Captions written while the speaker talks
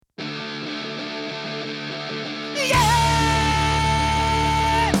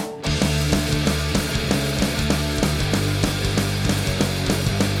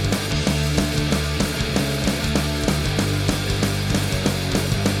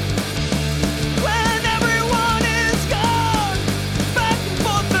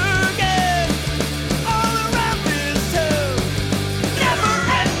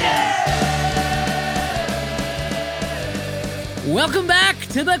Welcome back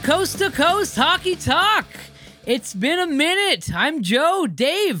to the Coast to Coast Hockey Talk. It's been a minute. I'm Joe.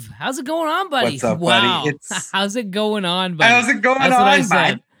 Dave, how's it going on, buddy? What's up, wow. buddy? How's it going on, buddy? How's it going That's on, what I bud?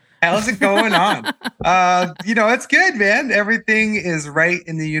 said. How's it going on? It's good, man. Everything is right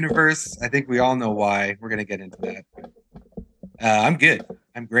in the universe. I think we all know why. We're gonna get into that. I'm good.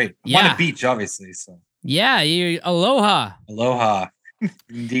 I'm great. I'm on a beach, obviously. So yeah, aloha. Aloha.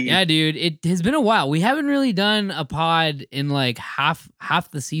 Indeed. Yeah, dude. It has been a while. We haven't really done a pod in like half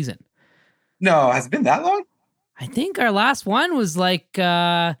the season. No, has it been that long? I think our last one was like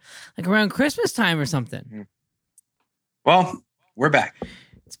around Christmas time or something. Well, we're back.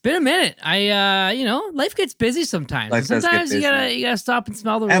 It's been a minute. Life gets busy sometimes. Life does get sometimes busy. you gotta stop and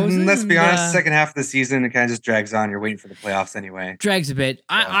smell the roses. And let's be honest, second half of the season, it kind of just drags on. You're waiting for the playoffs anyway. Drags a bit.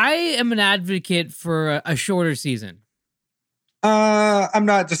 I am an advocate for a shorter season. I'm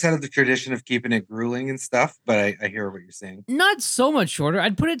not just out of the tradition of keeping it grueling and stuff, but I hear what you're saying. Not so much shorter.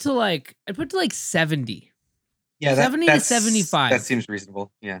 I'd put it to like 70. Yeah, 70 to 75. That seems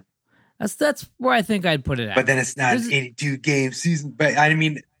reasonable. Yeah. That's where I think I'd put it at. But then it's not an 82 game season. But I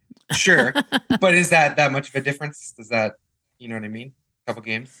mean, sure. But is that much of a difference? Does that, you know what I mean? A couple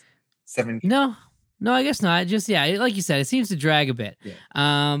games? 7 games? No, I guess not. Just, like you said, it seems to drag a bit.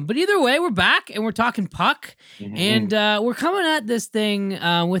 Yeah. But either way, we're back and we're talking puck. Mm-hmm. And we're coming at this thing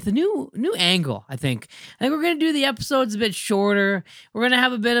with a new angle, I think. I think we're going to do the episodes a bit shorter. We're going to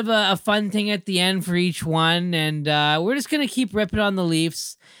have a bit of a fun thing at the end for each one. And we're just going to keep ripping on the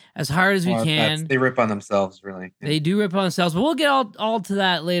Leafs as hard as we can. They rip on themselves, really. Yeah. They do rip on themselves. But we'll get all to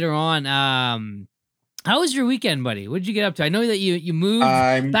that later on. How was your weekend, buddy? What did you get up to? I know that you moved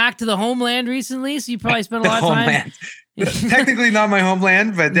back to the homeland recently, so you probably spent a lot of time. Technically not my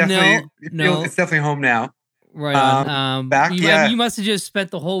homeland, but definitely it's definitely home now. Right on. Back, you must have just spent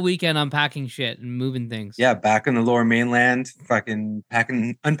the whole weekend unpacking shit and moving things. Yeah, back on the lower mainland, fucking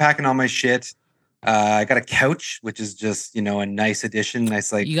unpacking all my shit. I got a couch, which is just, a nice addition.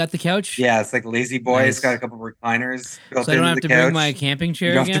 Nice, like, you got the couch? Yeah, it's like Lazy Boy. Nice. It's got a couple of recliners. So I don't have to bring my camping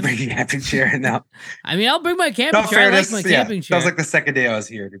chair again? You don't have to bring your camping chair now. I mean, I'll bring my camping chair. I like my camping chair. That was like the second day I was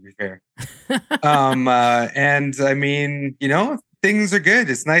here, to be fair. And I mean, things are good.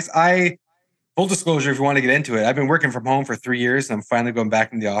 It's nice. Full disclosure, if you want to get into it, I've been working from home for 3 years and I'm finally going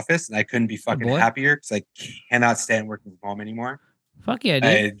back into the office and I couldn't be fucking happier because I cannot stand working from home anymore. Fuck yeah,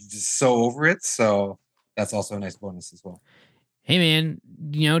 dude. I'm just so over it. So that's also a nice bonus as well. Hey, man,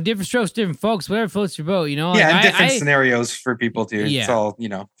 different strokes, different folks, whatever floats your boat, Yeah, and different scenarios for people too. Yeah. It's all,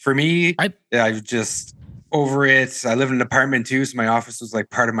 for me, I just over it. I live in an apartment too. So my office was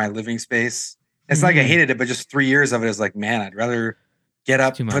like part of my living space. It's like I hated it, but just 3 years of it is like, man, I'd rather get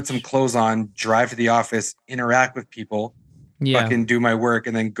up, put some clothes on, drive to the office, interact with people, fucking do my work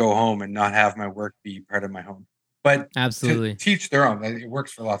and then go home and not have my work be part of my home. But absolutely, to teach their own. It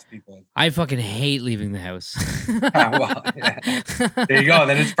works for lots of people. I fucking hate leaving the house. There you go.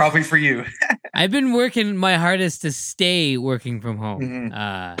 Then it's probably for you. I've been working my hardest to stay working from home.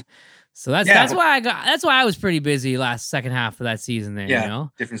 Mm-hmm. So that's why I was pretty busy second half of that season there. Yeah,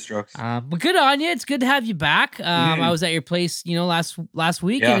 different strokes. But good on you. It's good to have you back. I was at your place, last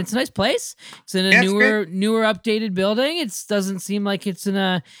week, and it's a nice place. It's in a newer updated building. It doesn't seem like it's in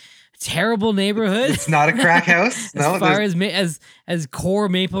a terrible neighborhood. It's not a crack house. As far as core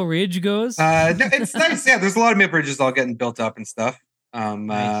Maple Ridge goes. No, it's nice. Yeah, there's a lot of Maple Ridges all getting built up and stuff.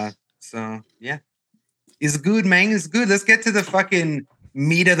 Nice. So yeah, it's good, man. It's good. Let's get to the fucking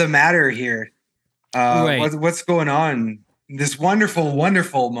meat of the matter here. What's going on? This wonderful,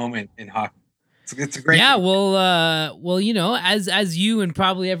 wonderful moment in hockey. It's a great. Yeah, as you and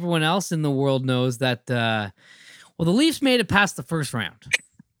probably everyone else in the world knows that. The Leafs made it past the first round.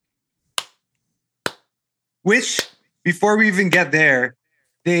 Which, before we even get there,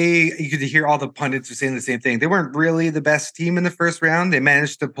 you could hear all the pundits are saying the same thing. They weren't really the best team in the first round. They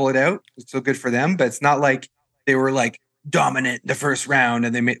managed to pull it out. It's so good for them, but it's not like they were like dominant the first round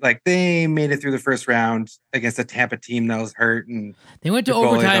and they made it through the first round against a Tampa team that was hurt and they went to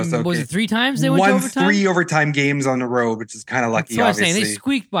overtime. Okay. Was it 3 times they went to overtime? 3 overtime games on the road, which is kind of lucky. That's what obviously. I'm saying. They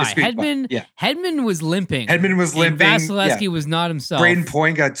squeaked by. Hedman was limping. Vasilevsky was not himself. Braden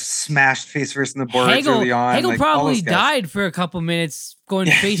Point got smashed face first in the boards early on. Hagel probably died for a couple minutes going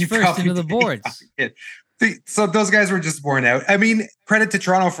face first into the boards. So those guys were just worn out. I mean, credit to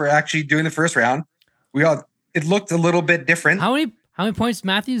Toronto for actually doing the first round. It looked a little bit different. How many points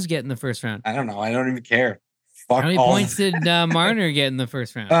Matthews get in the first round? I don't know. I don't even care. How many points did Marner get in the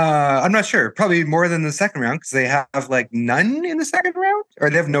first round? I'm not sure. Probably more than the second round because they have like none in the second round, or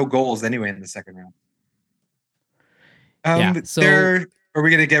they have no goals anyway in the second round. Are we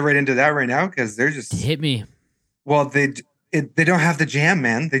going to get right into that right now? Because they're just hit me. Well, they don't have the jam,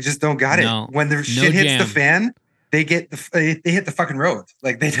 man. They just don't got it. When the shit hits the fan, they hit the fucking road.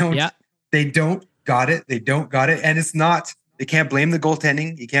 Like they don't got it. They don't got it. And it's not, they can't blame the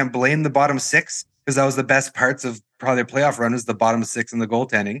goaltending. You can't blame the bottom six, because that was the best parts of probably their playoff run, was the bottom six and the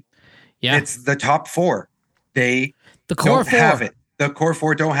goaltending. Yeah. It's the top four. The core four have it. The core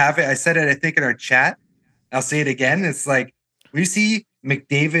four don't have it. I said it, I think, in our chat. I'll say it again. It's like, we see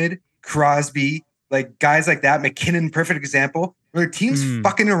McDavid, Crosby, like guys like that, McKinnon, perfect example, where their team's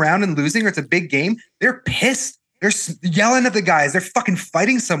fucking around and losing, or it's a big game. They're pissed. They're yelling at the guys. They're fucking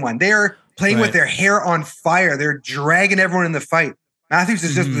fighting someone. They are playing with their hair on fire. They're dragging everyone in the fight. Matthews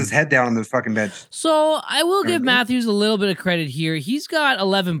is just with his head down on the fucking bench. So I will give Matthews a little bit of credit here. He's got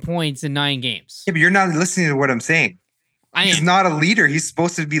 11 points in 9 games. Yeah, but you're not listening to what I'm saying. He's not a leader. He's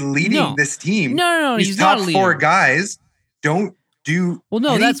supposed to be leading this team. No. These top not a leader. 4 guys don't do. Well,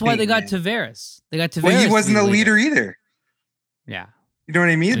 no, that's why they got Tavares. They got Tavares. Well, he wasn't a leader either. Yeah. You know what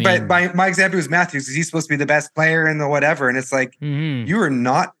I mean? But my example was Matthews, because he's supposed to be the best player and the whatever. And it's like, you are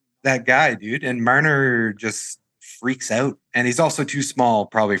not that guy, dude. And Marner just freaks out. And he's also too small,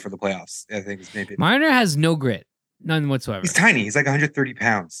 probably, for the playoffs. I think it's maybe. Marner has no grit. None whatsoever. He's tiny. He's like 130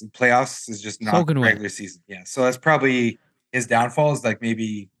 pounds. And playoffs is just not regular season. Yeah. So that's probably his downfall, is like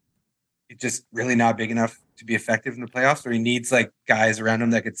maybe he's just really not big enough to be effective in the playoffs, or he needs like guys around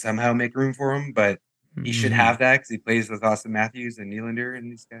him that could somehow make room for him. But he should have that, because he plays with Auston Matthews and Nylander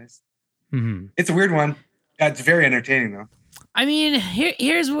and these guys. It's a weird one. It's very entertaining, though. I mean,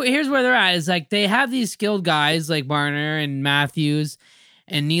 here's where they're at. Is like they have these skilled guys like Marner and Matthews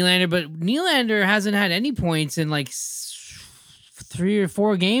and Nylander, but Nylander hasn't had any points in like 3 or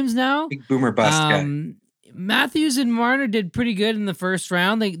 4 games now. Big boomer bust guy. Matthews and Marner did pretty good in the first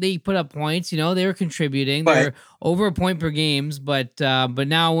round. They put up points. You know, they were contributing. They were over a point per games, but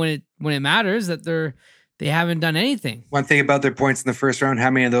now when it matters, that they haven't done anything. One thing about their points in the first round, how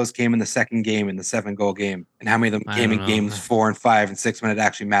many of those came in the second game, in the 7-goal game, and how many of them came in games 4 and 5 and 6 when it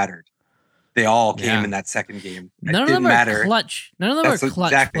actually mattered? They all came in that second game. None of them are clutch. None of them are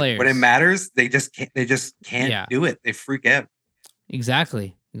clutch players. When it matters, they just can't do it. They freak out.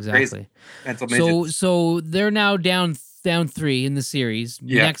 Exactly. Crazy. So they're now down 3 in the series.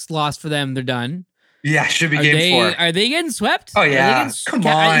 Next loss for them, they're done. Yeah, should be game 4. Are they getting swept? Oh yeah, come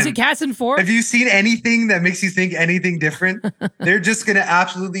on. Is it Cats in 4? Have you seen anything that makes you think anything different? They're just gonna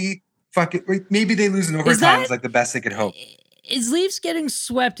absolutely fuck it. Maybe they lose in overtime. Is like the best they could hope. Is Leafs getting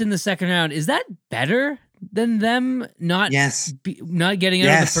swept in the second round? Is that better than them not getting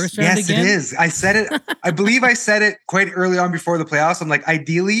out of the first round again? Yes, it is. I said it. I believe I said it quite early on before the playoffs. I'm like,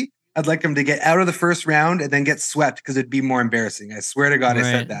 ideally, I'd like them to get out of the first round and then get swept, because it'd be more embarrassing. I swear to God, I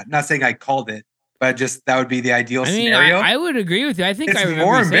said that. Not saying I called it, but just that would be the ideal scenario. I would agree with you. I think it's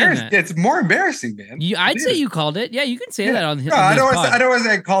more embarrassing. It's more embarrassing, man. I'd say you called it. Yeah, you can say that on. No, I don't want to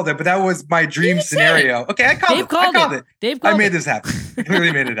say I called it, but that was my dream scenario. Okay, I called it. Dave called it. I made this happen. I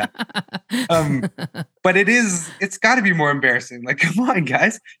really made it happen. But it's got to be more embarrassing. Like, come on,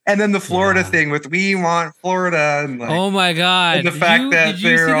 guys. And then the Florida thing with "We Want Florida." And like, oh my God! And the fact that did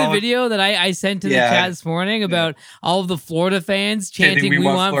you see the video that I sent to the chat this morning about all of the Florida fans chanting "We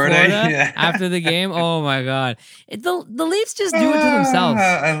Want Florida" after the game? Oh my God! The Leafs just do it to themselves.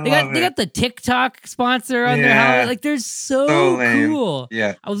 They got the TikTok sponsor on their helmet. Like, they're so cool.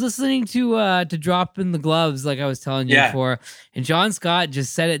 Yeah. I was listening to Drop in the Gloves, like I was telling you before, and John Scott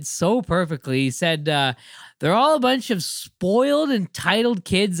just said it so perfectly. He said they're all a bunch of spoiled, entitled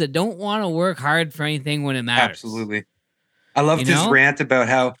kids that don't want to work hard for anything when it matters. Absolutely. I loved his rant about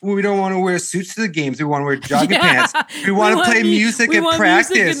how we don't want to wear suits to the games. We want to wear jogging pants. We want to play music at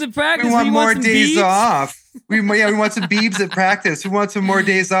practice. We want more days off. We want some beebs at practice. We want some more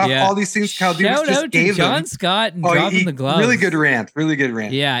days off. All these things Kyle Dubas just gave them. John Scott and Dropping the Gloves. Really good rant. Really good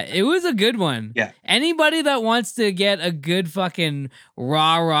rant. Yeah, it was a good one. Yeah. Anybody that wants to get a good fucking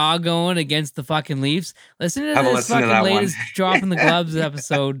rah going against the fucking Leafs, listen to this fucking latest Dropping the Gloves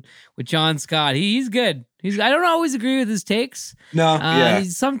episode with John Scott. He's good. I don't always agree with his takes. No,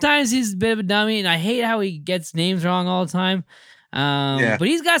 sometimes he's a bit of a dummy, and I hate how he gets names wrong all the time. But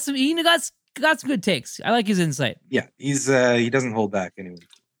he's got some. He got some good takes. I like his insight. Yeah, he doesn't hold back anyway.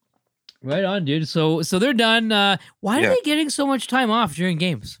 Right on, dude. So they're done. Why are they getting so much time off during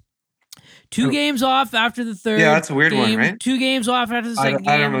games? 2 games off after the third. Yeah, that's a weird game, one, right? 2 games off after the second game.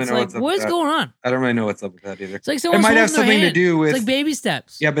 I don't really know what's up what is going on? I don't really know what's up with that either. It's like it might have something to do with. It's like baby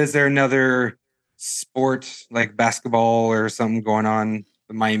steps. Yeah, but is there another sport like basketball or something going on?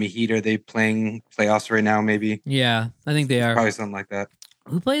 The Miami Heat, are they playing playoffs right now? Maybe. Yeah, I think they are. Probably something like that.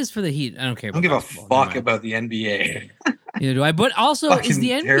 Who plays for the Heat? I don't care. I don't give a fuck about the NBA. Neither do I. But also, is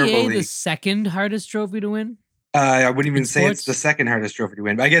the NBA the second hardest trophy to win? I wouldn't even say it's the second hardest trophy to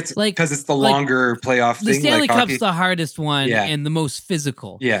win, but I guess because it's the longer playoff thing. The Stanley Cup's the hardest one and the most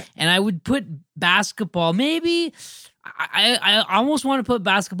physical. Yeah. And I would put basketball, maybe I almost want to put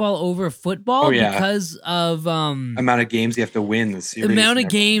basketball over football because of amount of games you have to win the series. The amount of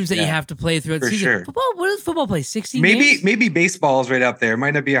games that you have to play throughout the season. Sure. Football, what does football play? 16 games? Maybe baseball is right up there. It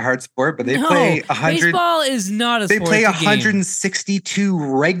might not be a hard sport, but they play 100. Baseball is not a sport. They play 162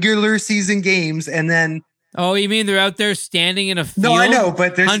 regular season games and then. Oh, you mean they're out there standing in a field? No, I know,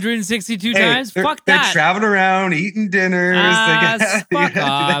 but there's 162 times? Fuck that. They're traveling around, eating dinners. Fuck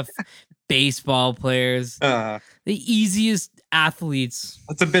off. Baseball players. The easiest athletes.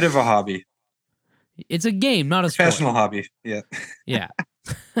 It's a bit of a hobby. It's a game, not a professional hobby. Yeah. Yeah.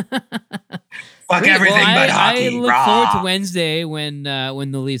 Fuck everything but hockey. I look forward to Wednesday when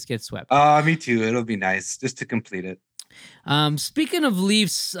the Leafs get swept. Me too. It'll be nice just to complete it. Speaking of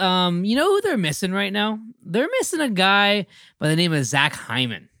Leafs, you know who they're missing right now? They're missing a guy by the name of Zach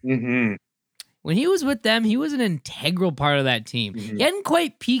Hyman. Mm-hmm. When he was with them, he was an integral part of that team. Mm-hmm. He hadn't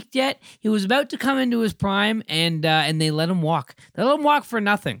quite peaked yet. He was about to come into his prime, and they let him walk. They let him walk for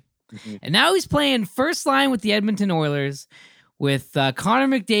nothing. Mm-hmm. And now he's playing first line with the Edmonton Oilers with Connor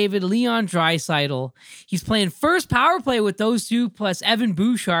McDavid, Leon Draisaitl. He's playing first power play with those two, plus Evan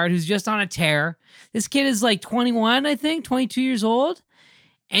Bouchard, who's just on a tear. This kid is like 21, I think, 22 years old.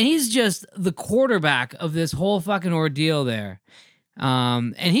 And he's just the quarterback of this whole fucking ordeal there.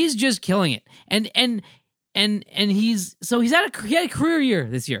 And he's just killing it. And he had a career year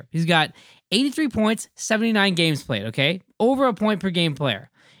this year. He's got 83 points, 79 games played, okay? Over a point per game player.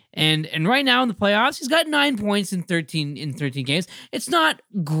 And right now in the playoffs, he's got 9 points in 13 games. It's not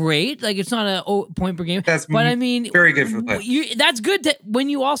great, like it's not a point per game. But I mean, very good for the playoffs. That's good when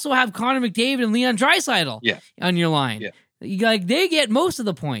you also have Connor McDavid and Leon Draisaitl on your line. Yeah. They get most of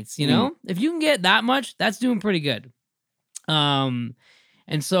the points, you know? If you can get that much, that's doing pretty good. And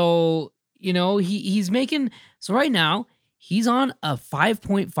so, you know, he's making, so right now he's on a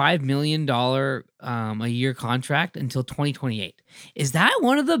 $5.5 million a year contract until 2028. Is that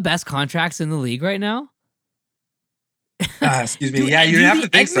one of the best contracts in the league right now? Excuse me. Yeah, you have to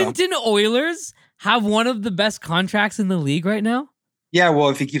think so. Edmonton Oilers have one of the best contracts in the league right now? Yeah, well,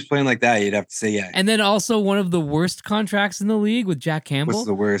 if he keeps playing like that, you'd have to say yeah. And then also one of the worst contracts in the league with Jack Campbell. What's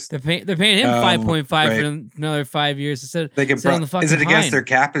the worst? They're paying him 5.5 for another 5 years. Is it against their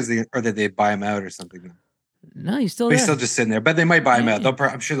cap, or did they buy him out or something? No, he's still there. He's still just sitting there, but they might buy him out.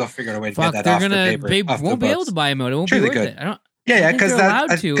 I'm sure they'll figure out a way to get that off the paper. They won't be able to buy him out. It won't be worth it. Because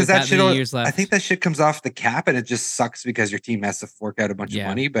that shit. I think that shit comes off the cap, and it just sucks because your team has to fork out a bunch of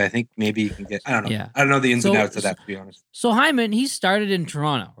money. But I think maybe you can get. I don't know. Yeah. I don't know the ins and outs of that, to be honest. So Hyman, he started in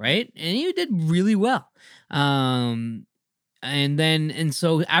Toronto, right, and he did really well. And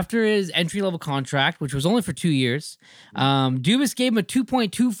so after his entry level contract, which was only for 2 years, Dubas gave him a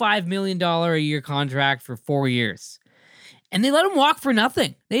 $2.25 million a year contract for 4 years. And they let him walk for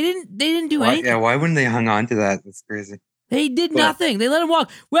nothing. They didn't do anything. Yeah, why wouldn't they hung on to that? That's crazy. They did nothing. They let him walk.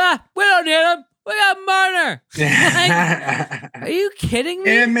 Well, we don't need him. We got Marner. Are you kidding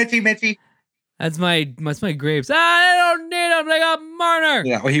me? Yeah, Mitchy. That's my grapes. I don't need him. They got Marner.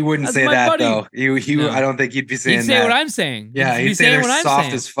 Yeah, well, he wouldn't say that buddy. Though. No. I don't think he'd be saying that. He'd say what I'm saying. Yeah, he'd say they're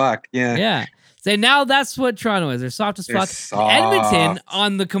soft as fuck. Yeah. Yeah. Say now that's what Toronto is. They're soft as fuck. Edmonton,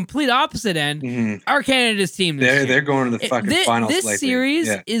 on the complete opposite end, are Canada's team this year. They're going to the fucking finals. This series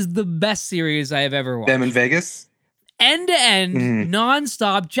is the best series I have ever watched. Them in Vegas? End to end,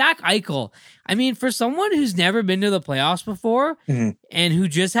 nonstop. Jack Eichel. I mean, for someone who's never been to the playoffs before and who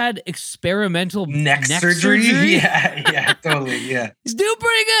just had experimental neck surgery. Yeah, totally. Yeah. He's doing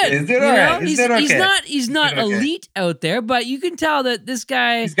pretty good. He's doing all right. He's not elite out there, but you can tell that this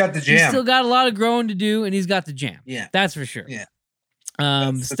guy, he's got the jam. He's still got a lot of growing to do, and he's got the jam. Yeah. That's for sure. Yeah.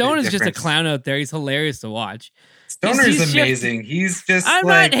 Stone is just a clown out there. He's hilarious to watch. Stoner's amazing. He's just I'm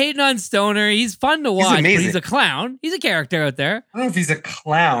not hating on Stoner. He's fun to watch, but he's a clown. He's a character out there. I don't know if he's a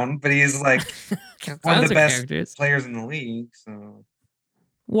clown, but he's like one of the best players in the league. So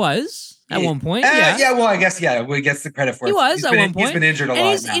at one point. Well, I guess he gets the credit for it. He was at one point. He's been injured a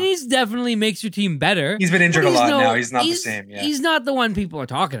lot now. And he's definitely makes your team better. He's been injured a lot now. He's not the same. Yeah. He's not the one people are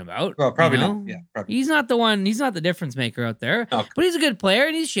talking about. Well, probably not. Yeah, probably. He's not the one. He's not the difference maker out there. No. But he's a good player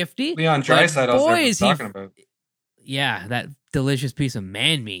and he's shifty. Leon Draisaitl is talking about. Yeah, that delicious piece of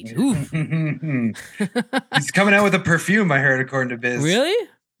man meat. Oof. He's coming out with a perfume, I heard, according to Biz. Really?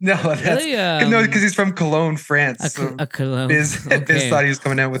 No, that's no, because he's from Cologne, France. A Cologne. Biz thought he was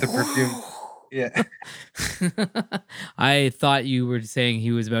coming out with a perfume. Yeah. I thought you were saying he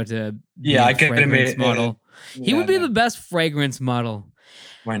was about to be I could have made it model. He would be the best fragrance model.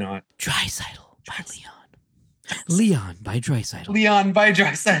 Why not? Draisaitl by Leon. Leon by Draisaitl. Leon by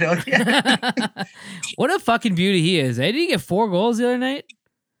Draisaitl. Yeah. What a fucking beauty he is. Did he get 4 goals the other night?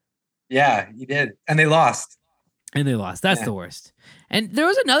 Yeah, he did. And they lost. That's the worst. And there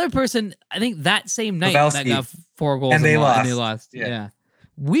was another person, I think that same night, that got 4 goals and they lost. Yeah.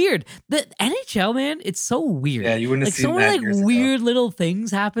 Weird. The NHL, man, it's so weird. Yeah, you wouldn't have seen that. So many weird little things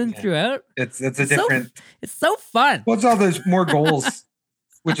happen throughout. It's a different. It's so fun. What's all those more goals,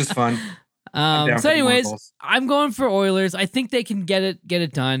 which is fun. So anyways, I'm going for Oilers. I think they can get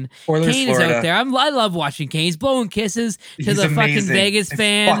it done. Oilers, Kane Florida. is out there. I love watching Kane. He's blowing kisses to the fucking Vegas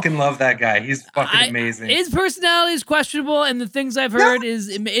fan. I fucking love that guy. He's fucking amazing. His personality is questionable, and the things I've heard is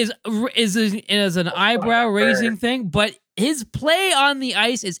an eyebrow raising thing, but his play on the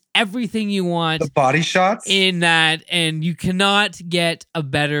ice is everything you want. The body shots in that, and you cannot get a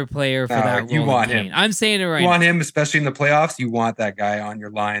better player for that role. You want him. I'm saying it right. You want him, especially in the playoffs. You want that guy on your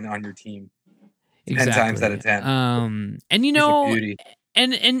line, on your team. Exactly. 10 times out of 10. And you know,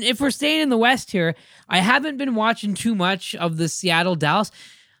 and if we're staying in the West here, I haven't been watching too much of the Seattle Dallas.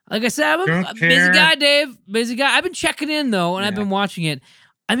 Like I said, I'm a busy guy, Dave. Busy guy. I've been checking in though, and I've been watching it.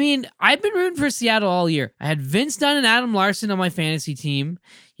 I mean, I've been rooting for Seattle all year. I had Vince Dunn and Adam Larson on my fantasy team.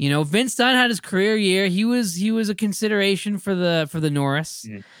 You know, Vince Dunn had his career year. He was a consideration for the Norris.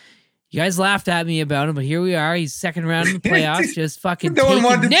 You guys laughed at me about him, but here we are. He's second round in the playoffs. Just fucking no one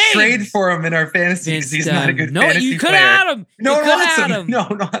wanted to trade for him in our fantasy. He's not a good fantasy you could player. have had him. No one wants him. No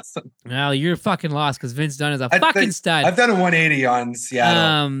one wants him. Well, you're fucking lost because Vince Dunn is a fucking stud. I've done a 180 on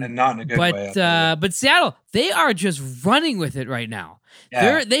Seattle and not in a good way. But Seattle, they are just running with it right now.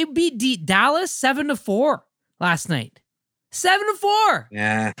 Yeah. They beat Dallas 7-4 last night. 7-4.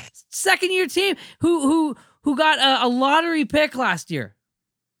 Yeah. Second year team who got a lottery pick last year.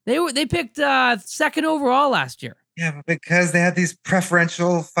 They picked second overall last year. Yeah, but because they had these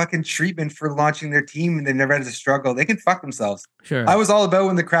preferential fucking treatment for launching their team and they never had to struggle, they can fuck themselves. Sure. I was all about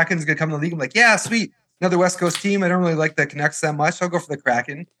when the Kraken's gonna come to the league. I'm like, yeah, sweet. Another West Coast team. I don't really like the Canucks that much. I'll go for the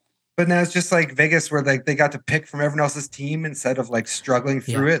Kraken. But now it's just like Vegas where like they got to pick from everyone else's team instead of like struggling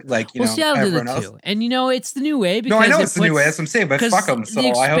through it. Like, Seattle everyone did it else. Too. And it's the new way. Because I know it's the new way. That's what I'm saying. But fuck them. So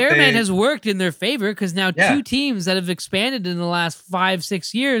the I hope experiment has worked in their favor because now 2 teams that have expanded in the last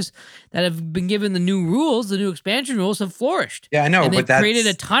 5-6 years that have been given the new rules, the new expansion rules, have flourished. Yeah, I know. And but they've created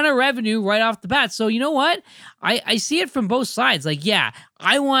a ton of revenue right off the bat. So you know what? I see it from both sides. Like, yeah,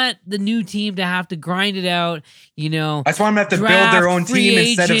 I want the new team to have to grind it out. I just want them to have to build their own team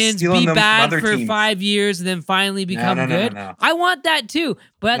instead of stealing them from other teams. Be bad for 5 years and then finally become good. No. I want that too.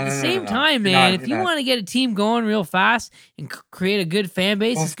 But at the same time, man, if you want to get a team going real fast and create a good fan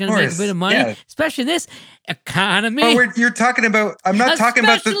base, it's going to make a bit of money, especially in this economy. But you're talking about. I'm not talking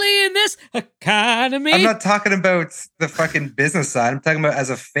about especially in this economy. I'm not talking about the fucking business side. I'm talking about as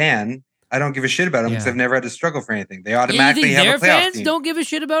a fan. I don't give a shit about them because I've never had to struggle for anything. They automatically have a playoff team. Their fans team. don't give a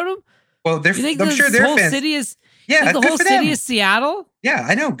shit about them? Well, I'm sure their fans. City is, the whole city is Seattle? Yeah,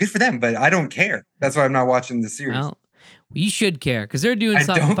 I know. Good for them, but I don't care. That's why I'm not watching the series. Well, you should care because they're doing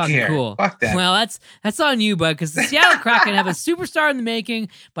something fucking cool. Fuck that. Well, that's on you, bud, because the Seattle Kraken have a superstar in the making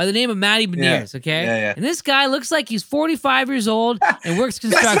by the name of Matty Beniers, okay? Yeah. And this guy looks like he's 45 years old and works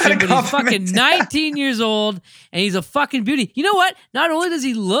construction, but he's fucking 19 years old and he's a fucking beauty. You know what? Not only does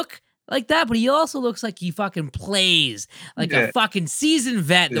he look like that, but he also looks like he fucking plays like a fucking seasoned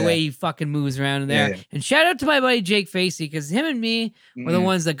vet the way he fucking moves around in there. Yeah. And shout out to my buddy Jake Facey because him and me were the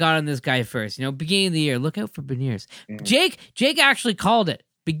ones that got on this guy first. Beginning of the year, look out for Beniers. Jake actually called it.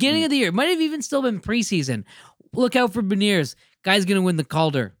 Beginning of the year, might have even still been preseason. Look out for Beniers. Guy's gonna win the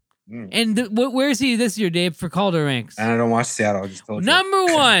Calder. And where is he this year, Dave, for Calder ranks? I don't watch Seattle. I just told you. Number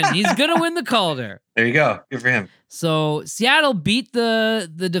 1. He's gonna win the Calder. There you go. Good for him. So Seattle beat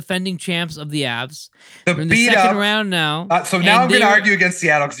the defending champs of the Avs. The We're in the second round now. So now I'm going to argue against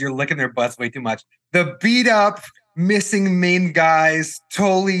Seattle because you're licking their butts way too much. The beat up, missing main guys,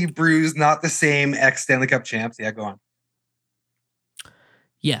 totally bruised, not the same ex-Stanley Cup champs. Yeah, go on.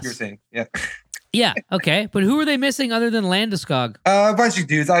 Yes. You were saying, yeah. Yeah, okay. But who were they missing other than Landeskog? A bunch of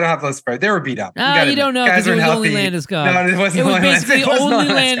dudes. I don't have those spread. They were beat up. You don't know because it was only Landeskog. No, it wasn't. It was basically only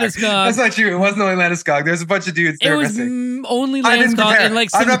Landeskog. That's not true. It wasn't only Landeskog. There's a bunch of dudes. It was only Landeskog and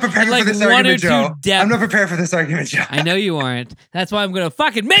I'm not prepared for this argument, Joe. I'm not prepared for this argument, Joe. I know you aren't. That's why I'm going to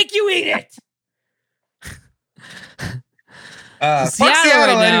fucking make you eat it.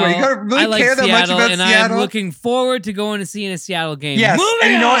 Seattle right anyway. You gotta really care that much about Seattle. I'm looking forward to going to seeing a Seattle game. Yes,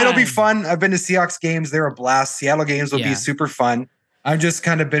 and you know what? It'll be fun. I've been to Seahawks games. They're a blast. Seattle games will be super fun. I'm just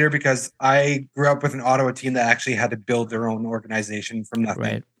kind of bitter because I grew up with an Ottawa team that actually had to build their own organization from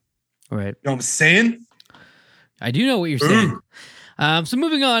nothing. Right. You know what I'm saying? I do know what you're saying. So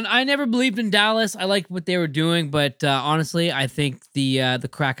moving on, I never believed in Dallas. I liked what they were doing, but honestly, I think the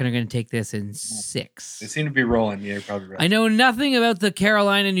Kraken are going to take this in 6. They seem to be rolling. Yeah, you're probably right. I know nothing about the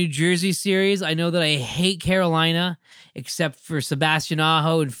Carolina-New Jersey series. I know that I hate Carolina, except for Sebastian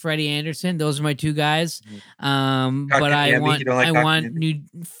Aho and Freddie Anderson. Those are my two guys. But I want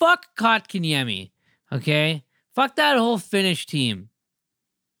fuck Kotkaniemi. Okay, fuck that whole Finnish team.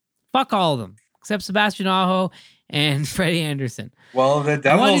 Fuck all of them except Sebastian Aho and Freddie Anderson. Well, the Devils.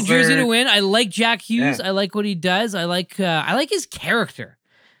 I want New Jersey to win. I like Jack Hughes. Yeah. I like what he does. I like his character.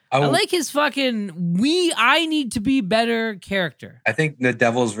 I like his fucking I need to be better character. I think the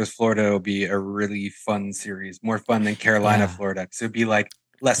Devils versus Florida will be a really fun series. More fun than Carolina, Florida. So it'd be like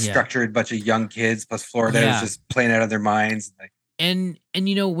less structured, bunch of young kids, plus Florida is just playing out of their minds. Like, and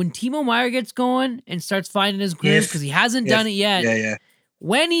you know, when Timo Meier gets going and starts finding his groove, because he hasn't done it yet. Yeah.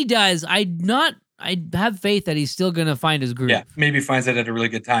 When he does, I have faith that he's still going to find his groove. Yeah, maybe finds it at a really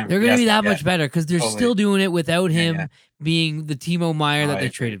good time. They're going to be that much better because they're still doing it without him being the Timo Meier that they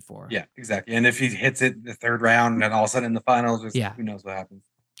traded for. Yeah, exactly. And if he hits it in the third round and all of a sudden in the finals, who knows what happens.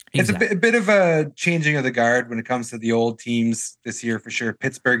 Exactly. It's a bit of a changing of the guard when it comes to the old teams this year for sure.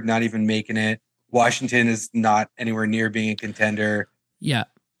 Pittsburgh not even making it. Washington is not anywhere near being a contender. Yeah.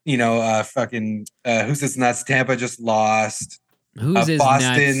 You know, who's this nuts? Tampa just lost. Boston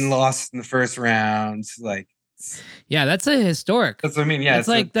nuts? Lost in the first round. Like, yeah, that's a historic. That's what I mean. Yeah,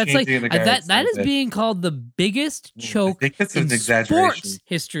 that is being called the biggest choke in sports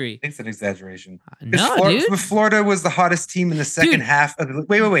history. I think it's an exaggeration. No, dude. Florida was the hottest team in the second half of the.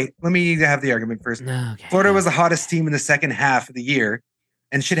 Wait. Let me have the argument first. Okay. Florida was the hottest team in the second half of the year,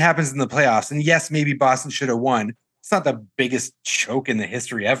 and shit happens in the playoffs. And yes, maybe Boston should have won. It's not the biggest choke in the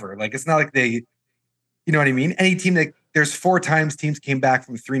history ever. Like, it's not like they, you know what I mean? Any team that there's 4 times teams came back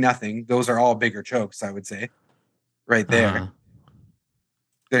from 3-0. Those are all bigger chokes, I would say. Right there.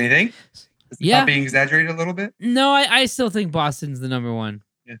 Don't you think? Is that being exaggerated a little bit? No, I still think Boston's the number one.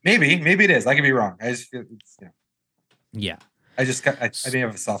 Yeah, maybe it is. I could be wrong. I just feel it's, yeah. I may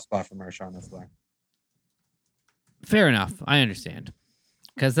have a soft spot for Marchand. That's why. Fair enough. I understand.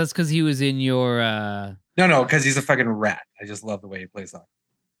 Because he was in your. No, because he's a fucking rat. I just love the way he plays hockey.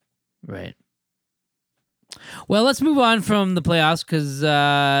 Right. Well, let's move on from the playoffs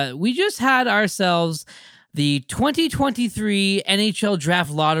because we just had ourselves the 2023 NHL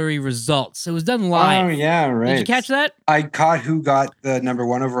Draft Lottery results. It was done live. Oh, yeah, right. Did you catch that? I caught who got the number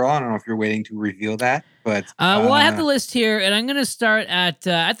 1 overall. I don't know if you're waiting to reveal that, but... well, I have the list here, and I'm going to start at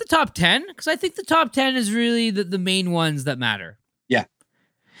the top 10 because I think the top 10 is really the main ones that matter. Yeah.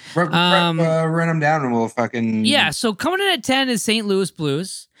 Run them down and we'll fucking... Yeah, so coming in at 10 is St. Louis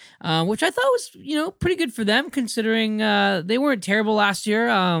Blues, which I thought was, pretty good for them considering they weren't terrible last year.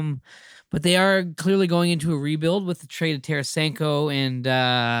 But they are clearly going into a rebuild with the trade of Tarasenko and...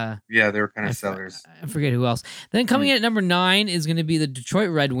 they were kind of sellers. I forget who else. Then coming in at number 9 is going to be the Detroit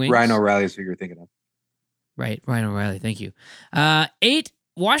Red Wings. Ryan O'Reilly is who you're thinking of. Right, Ryan O'Reilly. Thank you. 8,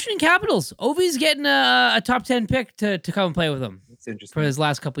 Washington Capitals. Ovi's getting a top 10 pick to come and play with him. That's interesting. For his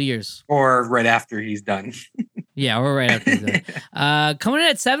last couple of years. Or right after he's done. Yeah, or right after he's done. Coming in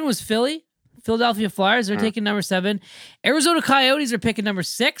at 7 was Philly. Philadelphia Flyers, they're taking number 7. Arizona Coyotes are picking number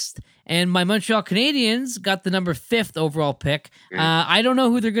 6. And my Montreal Canadiens got the number 5th overall pick. I don't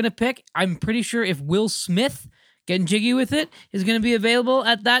know who they're going to pick. I'm pretty sure if Will Smith, getting jiggy with it, is going to be available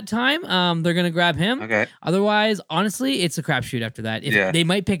at that time, they're going to grab him. Okay. Otherwise, honestly, it's a crapshoot after that. They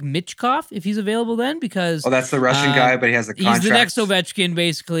might pick Michkov if he's available then because... Oh, that's the Russian guy, but he has a contract. He's the next Ovechkin,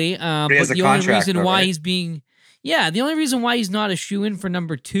 basically. But the only reason why he's being... Yeah, the only reason why he's not a shoo-in for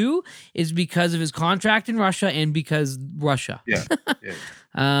number 2 is because of his contract in Russia and because Russia. Yeah.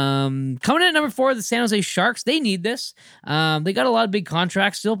 Coming in at number 4, the San Jose Sharks. They need this. They got a lot of big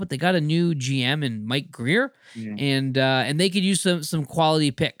contracts still, but they got a new GM in Mike Greer, and they could use some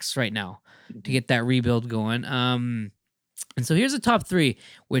quality picks right now to get that rebuild going. And so here's the top 3,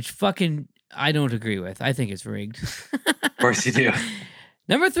 which fucking I don't agree with. I think it's rigged. Of course you do.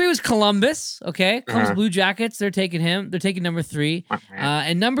 Number 3 was Columbus. Okay, Columbus Blue Jackets. They're taking him. They're taking number 3.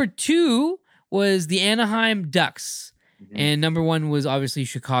 And number 2 was the Anaheim Ducks. And number 1 was obviously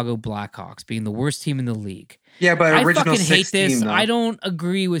Chicago Blackhawks, being the worst team in the league. Yeah, but I original fucking hate this. Team, I don't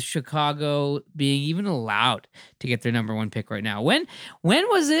agree with Chicago being even allowed to get their number 1 pick right now. When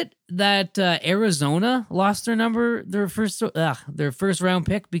was it that Arizona lost their first round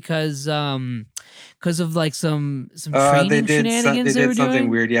pick because of like some training shenanigans they were something doing?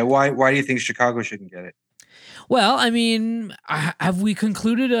 weird. Yeah, why do you think Chicago shouldn't get it? Well, I mean, have we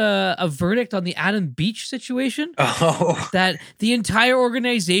concluded a verdict on the Adam Beach situation? Oh. That the entire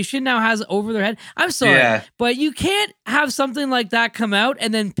organization now has over their head? I'm sorry, but you can't have something like that come out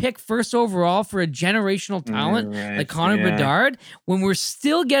and then pick first overall for a generational talent like Connor Bedard when we're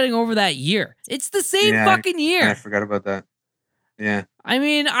still getting over that year. It's the same fucking year. I forgot about that. Yeah. I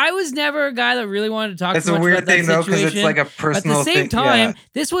mean, I was never a guy that really wanted to talk That's too much a weird about thing, that though, because it's like a personal At the same thing. time,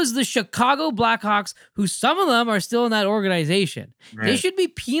 this was the Chicago Blackhawks, who some of them are still in that organization. Right. They should be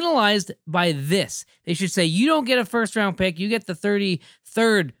penalized by this. They should say, you don't get a first-round pick. You get the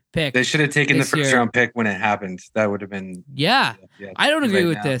 33rd pick. They should have taken the first-round pick when it happened. That would have been... Yeah. I don't agree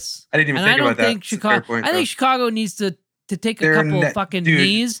with this. I didn't even think about that. I think Chicago needs to take a couple of fucking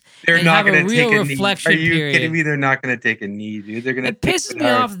knees and have a real reflection period. Are you kidding me? They're not going to take a knee, dude. They're going to. It pisses me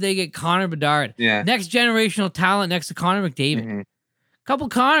off that they get Connor Bedard. Yeah. Next generational talent next to Connor McDavid. Mm-hmm. Couple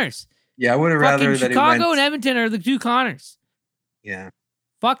Connors. Yeah, I would have rather that Chicago and Edmonton are the two Connors. Yeah.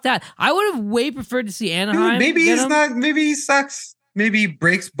 Fuck that. I would have way preferred to see Anaheim. Dude, maybe he's not. Maybe he sucks. Maybe he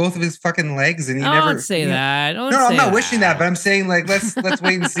breaks both of his fucking legs and he never. Don't say that. No, I'm not wishing that, but I'm saying like let's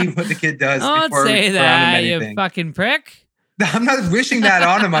wait and see what the kid does. Don't say that, you fucking prick. I'm not wishing that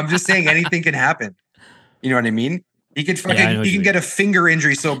on him. I'm just saying anything can happen. You know what I mean? He could fucking he can get a finger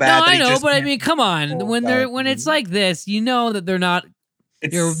injury so bad. No, I know, but I mean, come on. When it's like this, you know that they're not.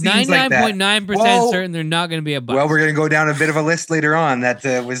 You're 99.9% certain they're not going to be a bust. Well, we're going to go down a bit of a list later on that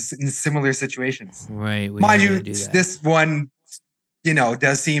was in similar situations. Right. Mind you, this one,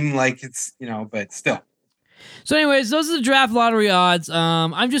 does seem like it's, but still. So, anyways, those are the draft lottery odds.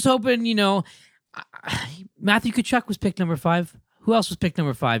 I'm just hoping, Matthew Tkachuk was picked number 5. Who else was picked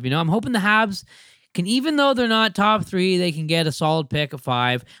number 5? I'm hoping the Habs can, even though they're not top 3, they can get a solid pick of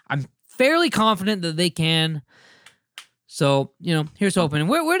 5. I'm fairly confident that they can. So, here's hoping.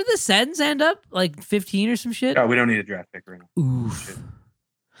 Where did the Sens end up? Like 15 or some shit? No, we don't need a draft pick right now. Oof.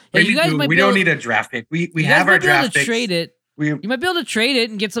 Yeah, you guys we don't need a draft pick. We have our draft picks. Trade it. You might be able to trade it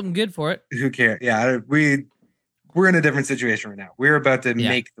and get something good for it. Who cares? Yeah, we're in a different situation right now. We're about to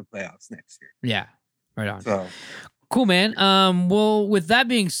make the playoffs next year. Yeah. Right on. So cool, man. Well, with that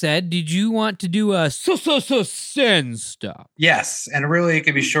being said, did you want to do a Sens stuff? Yes, and really it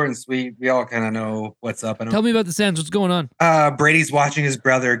can be short and sweet. We all kind of know what's up. Tell me about the Sens. What's going on? Brady's watching his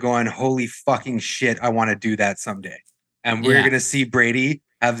brother going, holy fucking shit, I want to do that someday. And we're going to see Brady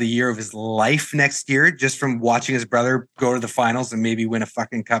have the year of his life next year just from watching his brother go to the finals and maybe win a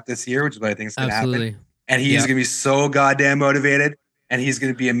fucking cup this year, which is what I think is going to happen. And he's going to be so goddamn motivated. And he's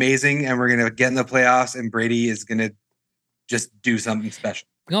going to be amazing, and we're going to get in the playoffs, and Brady is going to just do something special.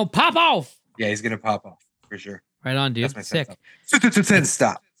 Go pop off. Yeah, he's going to pop off for sure. Right on, dude. That's my sick. Send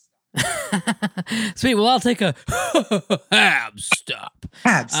stop. Sweet. Well, I'll take a Habs stop.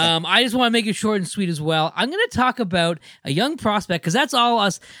 I just want to make it short and sweet as well. I'm going to talk about a young prospect because that's all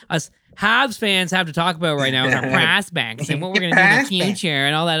us Habs fans have to talk about right now is our prospects and what we're going to do in the future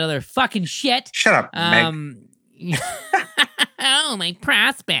and all that other fucking shit. Shut up, Oh, my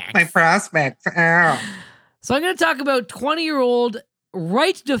prospects. My prospects. Oh. So I'm going to talk about 20-year-old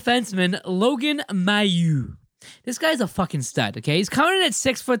right defenseman Logan Mailloux. This guy's a fucking stud, okay? He's coming in at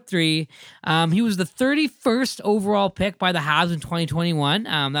 6'3". He was the 31st overall pick by the Habs in 2021.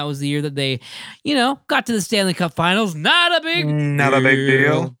 That was the year that they, got to the Stanley Cup Finals. Not a big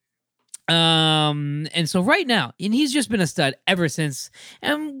deal. And so right now, and he's just been a stud ever since.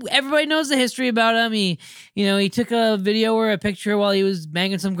 And everybody knows the history about him. He took a video or a picture while he was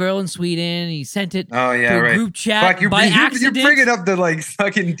banging some girl in Sweden. He sent it to a group chat by accident. You're bringing up the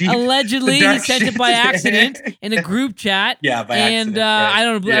fucking deep. Allegedly, he sent it by accident in a group chat. Yeah, by accident. And I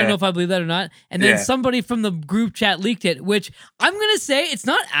don't know if I believe that or not. And then somebody from the group chat leaked it, which I'm gonna say it's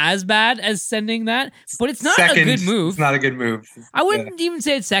not as bad as sending that, but it's not a good move. It's not a good move. I wouldn't even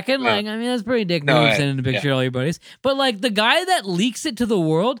say it's second. I mean, that's pretty dick move sending a picture to all your buddies. But the guy that leaks it to the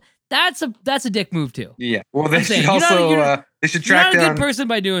world, that's a dick move too. Yeah. Well, they should also they should track down. You're not a good person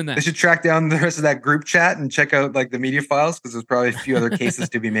by doing that. They should track down the rest of that group chat and check out the media files because there's probably a few other cases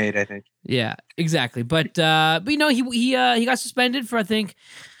to be made. I think. Yeah, exactly. But he got suspended for I think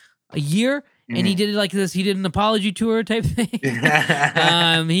a year. And he did it like this. He did an apology tour type thing.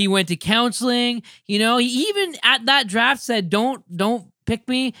 He went to counseling. He even at that draft said, "Don't pick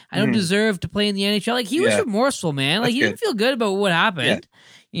me. I don't deserve to play in the NHL." He was remorseful, man. He didn't feel good about what happened.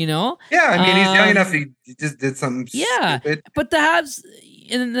 Yeah, I mean, he's young enough. He just did something stupid. But the Habs,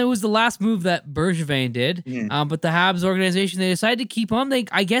 and it was the last move that Bergevin did. But the Habs organization, they decided to keep him.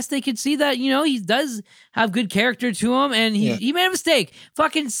 I guess they could see that, he does have good character to him, and he made a mistake.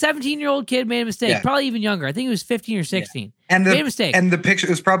 Fucking 17-year-old kid made a mistake. Probably even younger. I think he was 15 or 16. And made a mistake. And the picture, it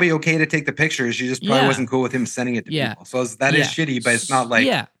was probably okay to take the pictures. She just probably wasn't cool with him sending it to people. So that is shitty, but it's not like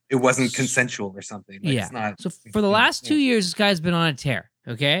it wasn't consensual or something. Like, it's not. So for the last 2 years, this guy's been on a tear.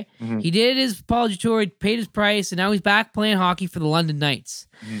 Okay, he did his apology tour, he paid his price, and now he's back playing hockey for the London Knights.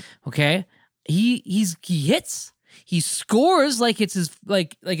 Okay, he hits, he scores like it's his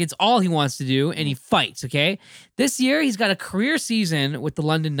like it's all he wants to do, and he fights. Okay, this year he's got a career season with the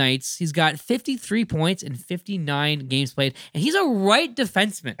London Knights. He's got 53 points in 59 games played, and he's a right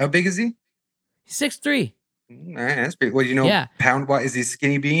defenseman. How big is he? He's 6'3". All right, that's pretty. Well, pound what is he?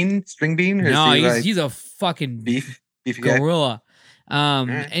 Skinny bean, string bean? Or no, is he's a fucking beefy gorilla.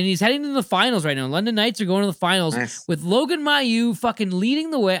 And he's heading to the finals right now. London Knights are going to the finals with Logan Mailloux fucking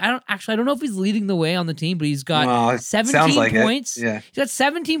leading the way. I don't know if he's leading the way on the team, but he's got 17 points. Yeah. He's got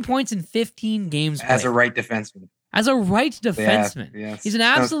 17 points in 15 games played. As a right defenseman. Yeah. He's an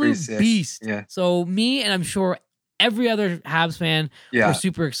absolute beast. Yeah. So me, and I'm sure every other Habs fan, we're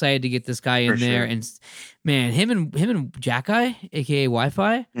super excited to get this guy in there. And man, him and Jack Guy, aka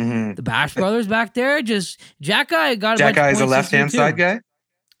Wi-Fi, the Bash brothers back there, Jack Guy got Jack Guy is a left-hand side guy.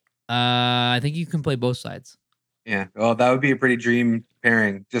 I think you can play both sides. Yeah, well, that would be a pretty dream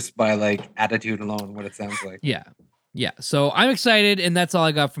pairing just by like attitude alone. What it sounds like. Yeah. So I'm excited, and that's all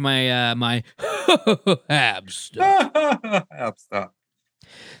I got for my my Habs stuff. Habs stuff.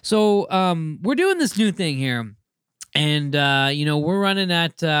 So we're doing this new thing here. And, we're running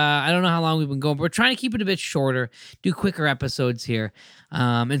at, I don't know how long we've been going, but we're trying to keep it a bit shorter, do quicker episodes here.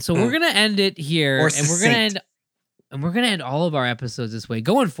 And so we're going to end it here. And we're going to end all of our episodes this way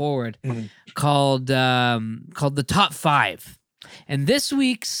going forward, called the Top 5. And this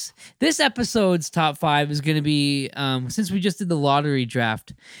episode's Top 5 is going to be, since we just did the lottery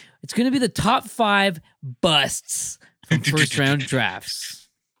draft, it's going to be the Top 5 busts from first round drafts.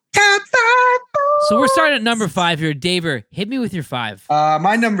 Top 5. So we're starting at number 5 here. Daver, hit me with your 5.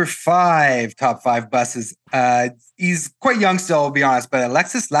 My number 5 top 5 buses. He's quite young still, I'll be honest, but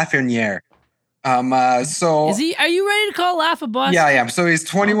Alexis Lafreniere. So is he? Are you ready to call Laff a bust? Yeah, I am. So he's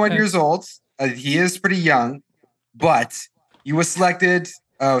 21 years old. He is pretty young, but he was selected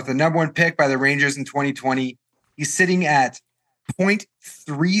with the number 1 pick by the Rangers in 2020. He's sitting at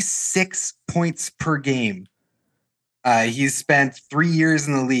 0.36 points per game. He's spent 3 years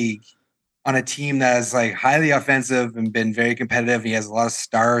in the league on a team that is like highly offensive and been very competitive. He has a lot of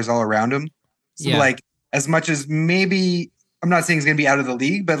stars all around him. So like, as much as maybe, I'm not saying he's going to be out of the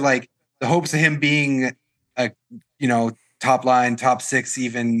league, but like the hopes of him being a, top line, top 6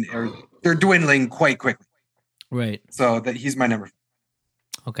 even, they're dwindling quite quickly. Right. So that he's my number 5.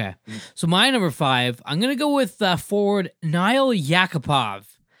 Okay. So my number 5, I'm going to go with forward Nail Yakupov.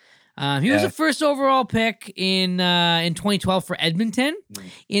 He was the first overall pick in 2012 for Edmonton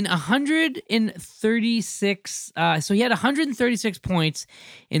in 136. So he had 136 points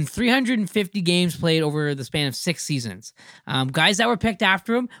in 350 games played over the span of 6 seasons. Guys that were picked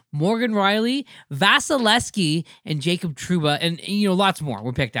after him: Morgan Rielly, Vasilevsky, and Jacob Trouba, and lots more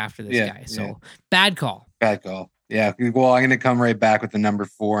were picked after this guy. So bad call. Bad call. Yeah. Well, I'm going to come right back with the number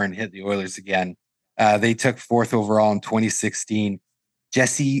 4 and hit the Oilers again. They took 4th overall in 2016.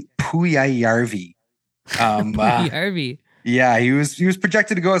 Jesse Puljujarvi. Puljujarvi. Yeah, he was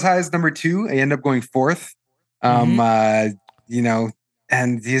projected to go as high as number 2. He ended up going 4th. And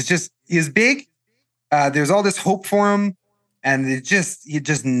he's big. There's all this hope for him, and he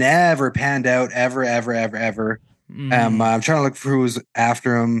just never panned out ever. I'm trying to look for who was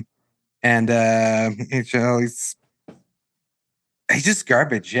after him, and he's just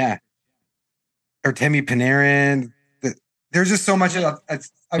garbage. Yeah. Artemi Panarin. There's just so much.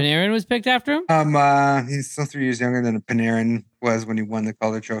 Panarin was picked after him? He's still 3 years younger than Panarin was when he won the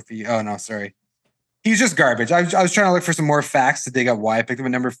Calder Trophy. Oh, no, sorry. He's just garbage. I was trying to look for some more facts to dig up why I picked him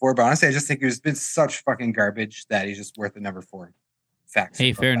at number 4, but honestly, I just think he's been such fucking garbage that he's just worth the number 4. Facts.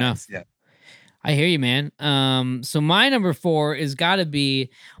 Hey, fair enough. Yeah. I hear you, man. So my number 4 is got to be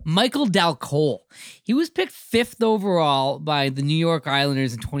Michael Dal Colle. He was picked 5th overall by the New York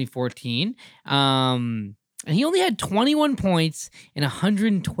Islanders in 2014. And he only had 21 points in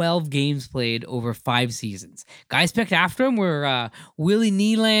 112 games played over 5 seasons. Guys picked after him were Willie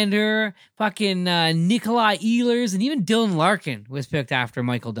Nylander, fucking Nikolai Ehlers, and even Dylan Larkin was picked after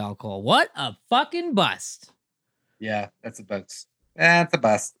Michael Dal Colle. What a fucking bust. Yeah, that's a bust. That's a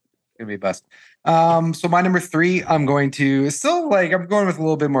bust. It's going to be a bust. So my number 3, I'm going with a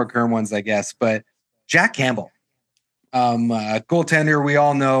little bit more current ones, I guess, but Jack Campbell. Goaltender, we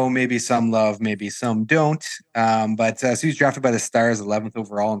all know, maybe some love, maybe some don't. But so he was drafted by the Stars 11th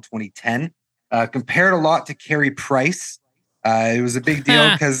overall in 2010. Compared a lot to Carey Price. It was a big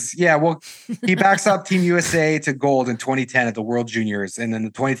deal because, he backs up Team USA to gold in 2010 at the World Juniors. And in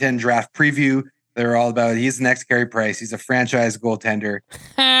the 2010 draft preview, they were all about, he's the next Carey Price. He's a franchise goaltender.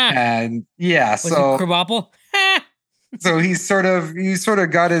 And was it Krabappel? So he sort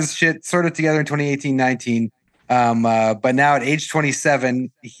of got his shit sort of together in 2018-19. But now at age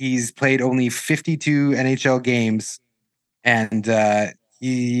 27, he's played only 52 NHL games, and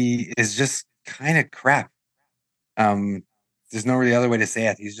he is just kind of crap. There's no really other way to say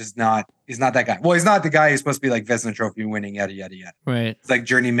it. He's not that guy. Well, he's not the guy who's supposed to be like Vezina Trophy winning, yada, yada, yada. Right. It's like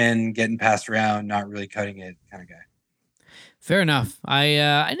journeyman, getting passed around, not really cutting it kind of guy. Fair enough.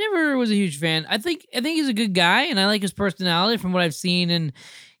 I never was a huge fan. I think he's a good guy, and I like his personality from what I've seen and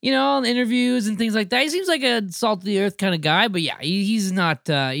in interviews and things like that. He seems like a salt of the earth kind of guy, but yeah, he's not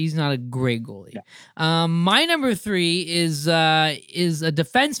a great goalie. Yeah. My number 3 is a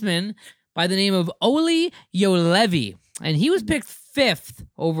defenseman by the name of Olli Juolevi, and he was picked 5th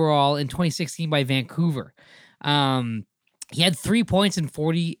overall in 2016 by Vancouver. He had 3 points in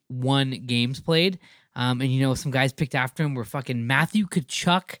 41 games played. And some guys picked after him were fucking Matthew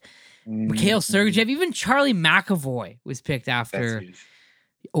Tkachuk, Mikhail Sergachev, even Charlie McAvoy was picked after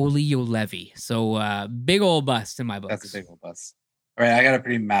Olli Juolevi. So big old bust in my books. That's a big old bust. All right, I got a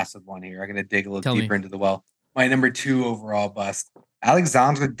pretty massive one here. I'm going to dig a little deeper into the well. My number 2 overall bust,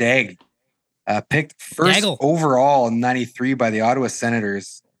 Alexandre Daigle, picked 1st overall in 93 by the Ottawa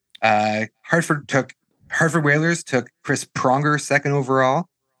Senators. Hartford Whalers took Chris Pronger 2nd overall.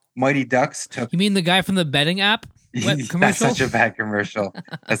 Mighty Ducks took... You mean the guy from the betting app? That's such a bad commercial.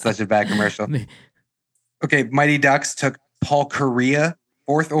 Okay, Mighty Ducks took Paul Kariya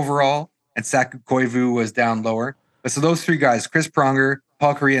 4th overall, and Saku Koivu was down lower. But so those 3 guys, Chris Pronger,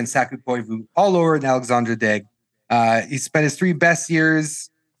 Paul Kariya, and Saku Koivu, all lower than Alexandre Daigle. He spent his 3 best years...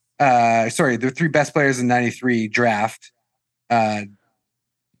 the 3 best players in 93 draft.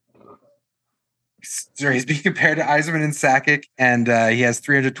 He's being compared to Yzerman and Sakic, and he has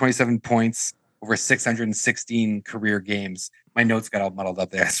 327 points over 616 career games. My notes got all muddled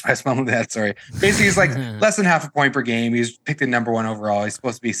up there. I smelled that. Sorry. Basically, he's like less than half a point per game. He's picked the number 1 overall. He's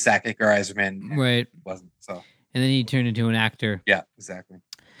supposed to be Sakic or Yzerman. Right. Wasn't so. And then he turned into an actor. Yeah, exactly.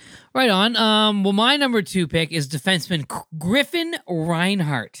 Right on. Well, my number 2 pick is defenseman Griffin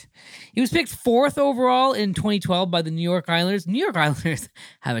Reinhart. He was picked 4th overall in 2012 by the New York Islanders. New York Islanders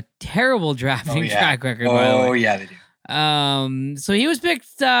have a terrible drafting track record, by the way. Oh, yeah, they do. So he was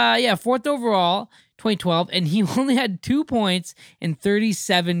picked, 4th overall, 2012, and he only had 2 points in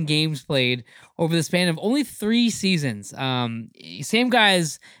 37 games played over the span of only 3 seasons. Same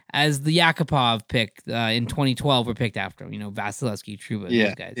guys as the Yakupov pick in 2012 were picked after him. Vasilevsky, Trouba,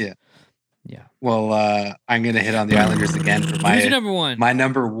 those guys. Yeah. Well, I'm going to hit on the Islanders again for my number 1. My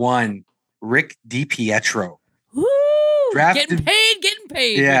number 1, Rick DiPietro. Woo! Getting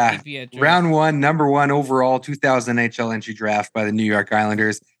paid. Yeah. Round 1, number 1 overall, 2000 NHL entry draft by the New York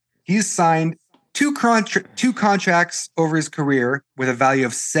Islanders. He's signed 2 contracts over his career with a value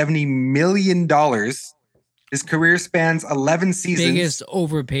of $70 million. His career spans 11 seasons. Biggest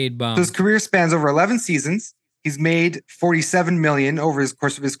overpaid bum. So his career spans over 11 seasons. He's made $47 million over his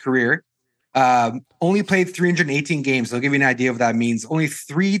course of his career. Only played 318 games. I'll give you an idea of what that means. Only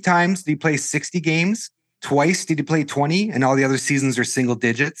 3 times did he play 60 games. Twice did he play 20, and all the other seasons are single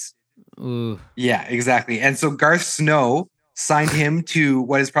digits. Ooh. Yeah, exactly. And so Garth Snow signed him to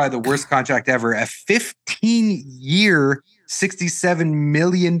what is probably the worst contract ever, a 15-year, $67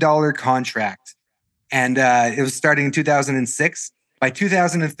 million contract. And it was starting in 2006. By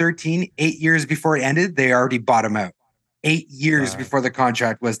 2013, 8 years before it ended, they already bought him out. 8 years before the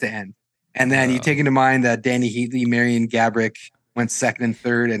contract was to end. And then you take into mind that Danny Heatley, Marian Gaborik went 2nd and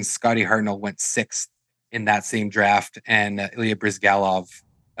 3rd, and Scotty Hartnell went 6th in that same draft. And Ilya Brizgalov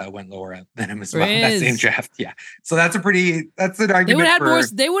went lower than him as well in that same draft. Yeah. So that's an argument.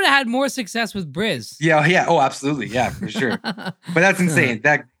 They would have had more success with Briz. Yeah. Yeah. Oh, absolutely. Yeah, for sure. But that's insane.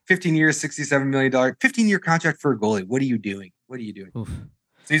 That 15 years, $67 million, 15-year contract for a goalie. What are you doing? Oof.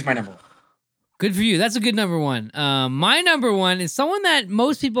 So he's my number 1. Good for you. That's a good number 1. My number 1 is someone that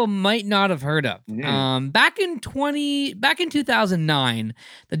most people might not have heard of. Back in 2009,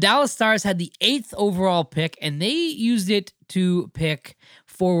 the Dallas Stars had the 8th overall pick, and they used it to pick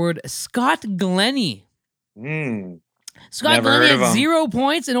forward Scott Glennie. Scott Glennie had 0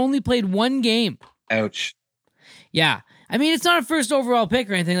 points and only played 1 game. Ouch. Yeah. I mean, it's not a first overall pick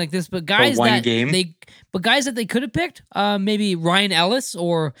or anything like this, but guys that they could have picked, maybe Ryan Ellis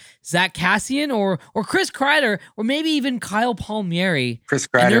or Zach Cassian or Chris Kreider or maybe even Kyle Palmieri. Chris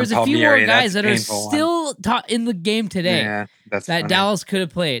Kreider, and there's a few more guys that are still in the game today that funny. Dallas could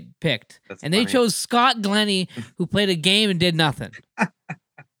have picked. They chose Scott Glennie, who played a game and did nothing.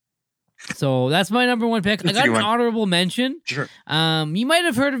 So that's my number one pick. I got an honorable mention. Sure. You might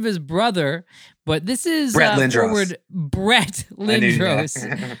have heard of his brother, but this is forward Brett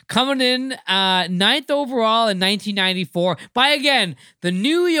Lindros coming in 9th overall in 1994 by, again, the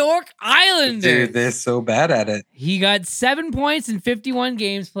New York Islanders. Dude, they're so bad at it. He got 7 points in 51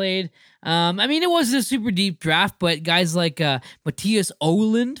 games played. I mean, it wasn't a super deep draft, but guys like Matthias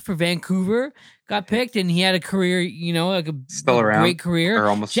Ohlund for Vancouver got picked, and he had a career, like a great career.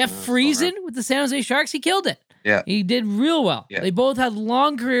 Jeff Friesen with the San Jose Sharks, he killed it. Yeah. He did real well. Yeah. They both had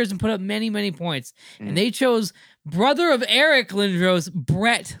long careers and put up many, many points. And they chose brother of Eric Lindros,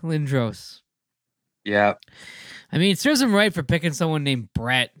 Brett Lindros. Yeah. I mean, it serves him right for picking someone named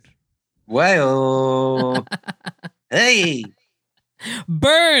Brett. Well, hey.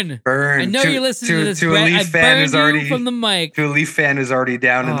 Burn. I know you're listening to this, to Brett. a Leaf fan who's already from the mic. To a Leaf fan who's already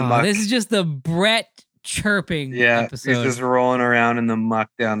down in the muck. This is just the Brett chirping episode. He's just rolling around in the muck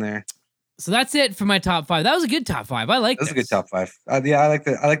down there. So that's it for my top 5. That was a good top 5. I like this. That's a good top 5. I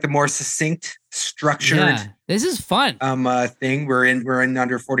like the more succinct, structured. Yeah, this is fun. Thing. We're in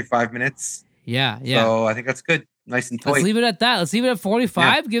under 45 minutes. Yeah. So I think that's good. Nice and tight. Let's leave it at that. Let's leave it at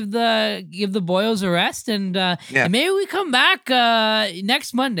 45. Yeah. Give the boyos a rest, and maybe we come back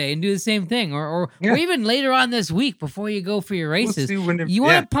next Monday and do the same thing, or even later on this week before you go for your races. You want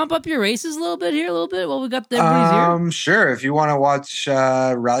to pump up your races a little bit while we got everybody's here? Sure. If you want to watch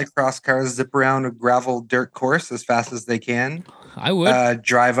rallycross cars zip around a gravel dirt course as fast as they can, I would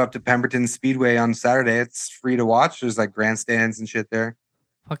drive up to Pemberton Speedway on Saturday. It's free to watch. There's like grandstands and shit there.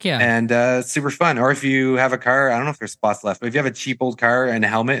 Fuck yeah. And it's super fun. Or if you have a car, I don't know if there's spots left, but if you have a cheap old car and a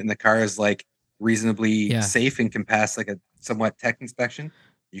helmet and the car is like reasonably safe and can pass like a somewhat tech inspection,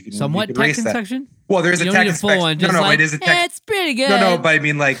 you can tech inspection? Well, there's a tech inspection. It is a tech. It's pretty good. No, but I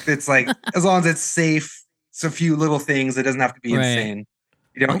mean, like, it's like as long as it's safe, it's a few little things. It doesn't have to be insane.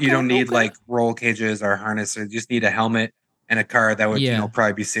 You don't need like roll cages or harness, or you just need a helmet and a car that would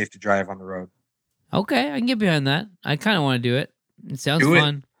probably be safe to drive on the road. Okay, I can get behind that. I kind of want to do it. It sounds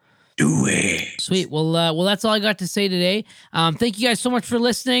fun. Do it. Sweet. Well, that's all I got to say today. Thank you guys so much for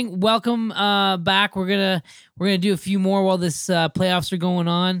listening. Welcome back. We're gonna do a few more while this playoffs are going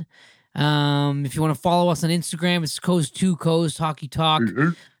on. If you want to follow us on Instagram, it's Coast2Coast Hockey Talk. Mm-hmm.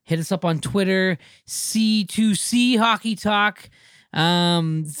 Hit us up on Twitter, C2C Hockey Talk.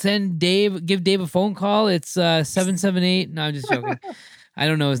 Give Dave a phone call. It's 778. No, I'm just joking. I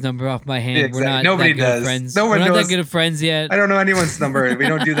don't know his number off my hand. Exactly. We're not Nobody that good does. of friends. No one We're not knows. that good of friends yet. I don't know anyone's number. We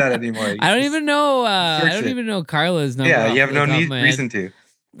don't do that anymore. I don't even know Carla's number. Yeah, you have no reason to.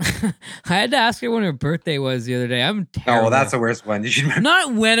 I had to ask her when her birthday was the other day. I'm terrible. Oh, well, that's the worst one. You should remember.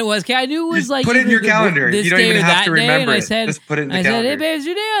 Not when it was. I knew it was like put it in your calendar. You don't even have to remember it. Just put it in the calendar. I said, "Hey, babe, is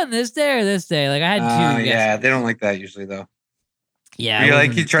your day on this day or this day?" Like I had two. Yeah, they don't like that usually though. Yeah,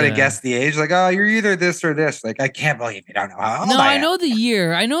 you try to guess the age, like, oh, you're either this or this. Like, I can't believe you don't know how old No, I am. know the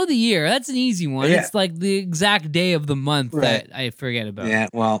yeyear. I know the year. That's an easy one. Yeah. It's like the exact day of the month that I forget about. Yeah,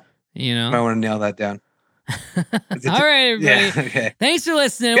 well, I want to nail that down. All right, everybody. Yeah, okay. Thanks for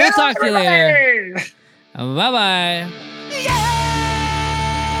listening. We'll talk to you later. Bye-bye.